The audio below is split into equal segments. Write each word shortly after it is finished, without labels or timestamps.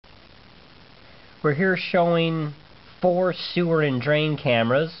We're here showing 4 sewer and drain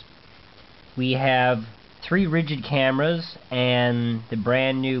cameras. We have 3 Ridgid cameras and the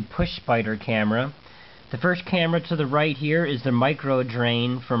brand new push spider camera. The first camera to the right here is the micro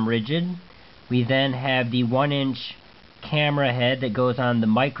drain from Ridgid. We then have the 1-inch camera head that goes on the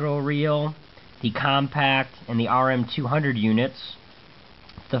micro reel, the compact, and the RM200 units.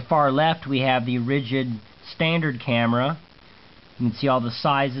 To the far left we have the Ridgid standard camera. You can see all the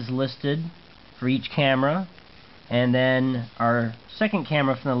sizes listed for each camera. And then our second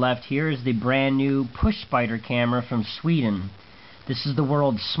camera from the left here is the brand new push spider camera from Sweden. This is the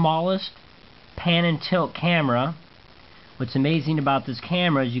world's smallest pan and tilt camera. What's amazing about this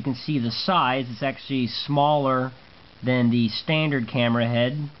camera is you can see the size. It's actually smaller than the standard camera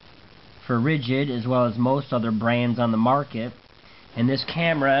head for Ridgid, as well as most other brands on the market. And this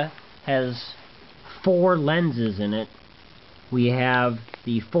camera has 4 lenses in it. We have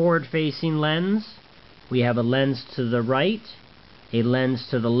the forward-facing lens, we have a lens to the right, a lens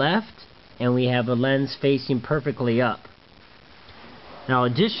to the left, and we have a lens facing perfectly up. Now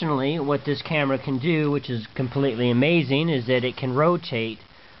additionally, what this camera can do, which is completely amazing, is that it can rotate.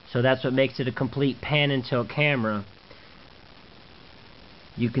 So that's what makes it a complete pan and tilt camera.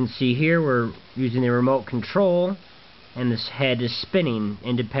 You can see here we're using the remote control, and this head is spinning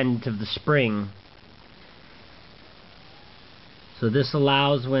independent of the spring. So this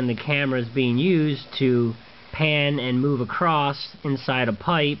allows, when the camera is being used, to pan and move across inside a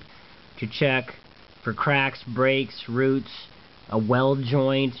pipe to check for cracks, breaks, roots, a weld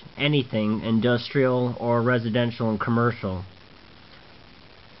joint, anything industrial or residential and commercial.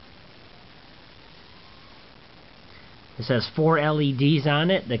 This has 4 LEDs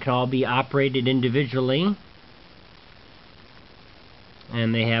on it that can all be operated individually,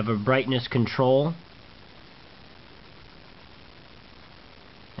 and they have a brightness control.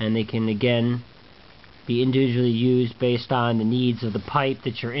 And they can again be individually used based on the needs of the pipe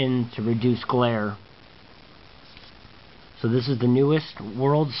that you're in to reduce glare. So this is the newest,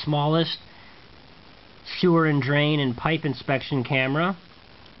 world's smallest sewer and drain and pipe inspection camera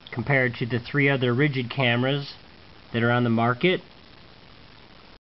compared to the 3 other Ridgid cameras that are on the market.